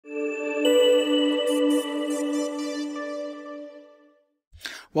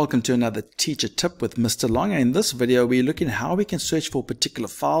Welcome to another teacher tip with Mr. Long. And in this video, we're looking at how we can search for particular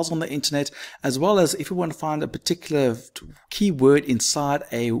files on the internet, as well as if we want to find a particular keyword inside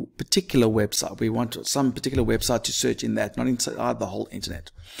a particular website. We want some particular website to search in that, not inside the whole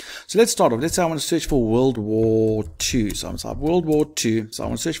internet. So let's start off. Let's say I want to search for World War II. So I'm going to type World War II. So I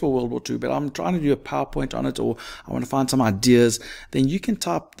want to search for World War II, but I'm trying to do a PowerPoint on it, or I want to find some ideas. Then you can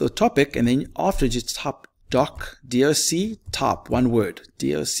type the topic, and then after you type doc, type one word,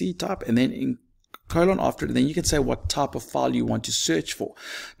 doc type, and then in colon after it, and then you can say what type of file you want to search for.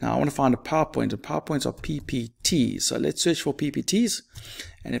 Now I want to find a PowerPoint, and PowerPoints are PPTs. So let's search for PPTs.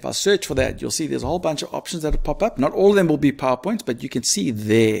 And if I search for that, you'll see there's a whole bunch of options that will pop up. Not all of them will be PowerPoints, but you can see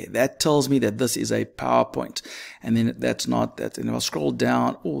there, that tells me that this is a PowerPoint. And then that's not that. And if I scroll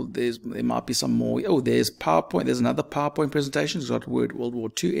down, oh, there might be some more. Oh, there's PowerPoint. There's another PowerPoint presentation. It's got the word World War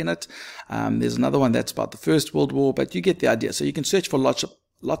II in it. There's another one that's about the First World War, but you get the idea. So you can search for lots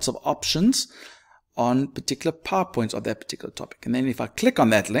of options on particular PowerPoints of that particular topic. And then if I click on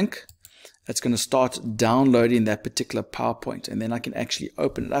that link, it's going to start downloading that particular PowerPoint, and then I can actually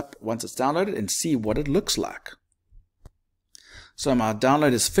open it up once it's downloaded and see what it looks like. So my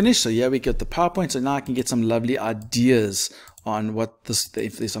download is finished. So here we get the PowerPoint. So now I can get some lovely ideas on what this,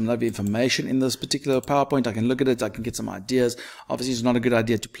 if there's some lovely information in this particular PowerPoint, I can look at it, I can get some ideas. Obviously, it's not a good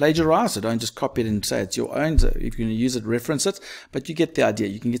idea to plagiarize, so don't just copy it and say it's your own. So if you're going to use it, reference it, but you get the idea.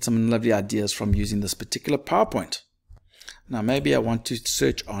 You can get some lovely ideas from using this particular PowerPoint. Now maybe I want to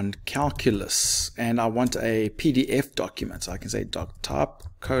search on calculus, and I want a PDF document. So I can say doc type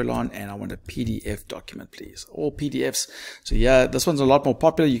colon, and I want a PDF document, please. All PDFs. So yeah, this one's a lot more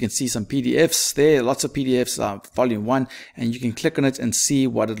popular. You can see some PDFs there, lots of PDFs, volume 1, and you can click on it and see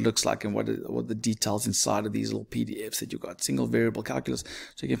what it looks like and what the details inside of these little PDFs that you've got. Single variable calculus.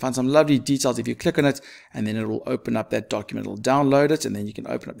 So you can find some lovely details if you click on it, and then it will open up that document. It'll download it, and then you can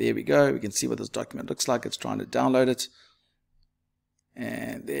open up. There we go. We can see what this document looks like. It's trying to download it.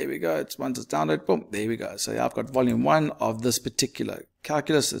 And there we go. Once it's downloaded, boom, there we go. So I've got volume 1 of this particular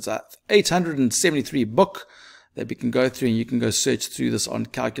calculus. It's a 873 book that we can go through, and you can go search through this on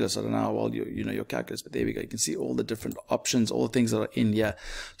calculus. I don't know how well you know your calculus, but there we go. You can see all the different options, all the things that are in here.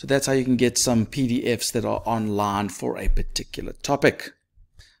 So that's how you can get some PDFs that are online for a particular topic.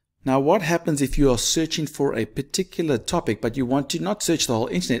 Now, what happens if you are searching for a particular topic, but you want to not search the whole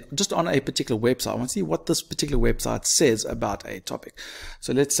internet, just on a particular website? I want to see what this particular website says about a topic.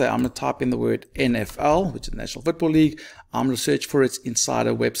 So let's say I'm going to type in the word NFL, which is the National Football League. I'm going to search for it inside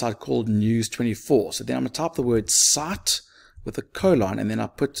a website called News24. So then I'm going to type the word site with a colon, and then I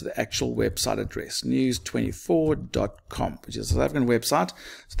put the actual website address, news24.com, which is a South African website.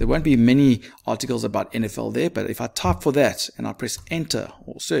 So there won't be many articles about NFL there, but if I type for that and I press enter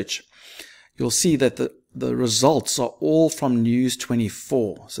or search, you'll see that the results are all from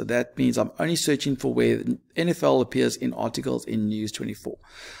News24. So that means I'm only searching for where NFL appears in articles in News24.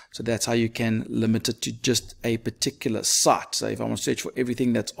 So that's how you can limit it to just a particular site. So if I want to search for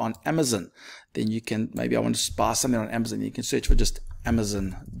everything that's on Amazon, then you can, maybe I want to buy something on Amazon, you can search for just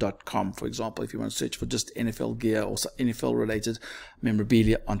Amazon.com, for example. If you want to search for just NFL gear or NFL related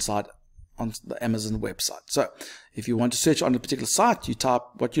memorabilia on the Amazon website. So if you want to search on a particular site, you type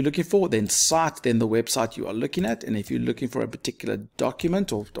what you're looking for, then site, then the website you are looking at. And if you're looking for a particular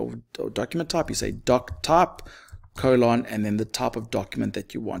document or document type, you say doc type colon, and then the type of document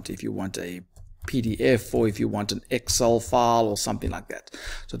that you want. If you want a PDF, or if you want an Excel file or something like that.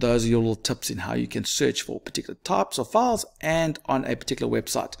 So those are your little tips in how you can search for particular types of files and on a particular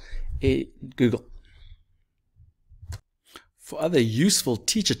website in Google. For other useful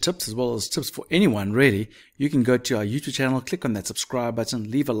teacher tips, as well as tips for anyone really, you can go to our YouTube channel, click on that subscribe button,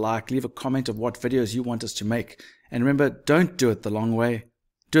 leave a like, leave a comment of what videos you want us to make. And remember, don't do it the long way,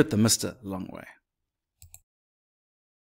 do it the Mr. Long way.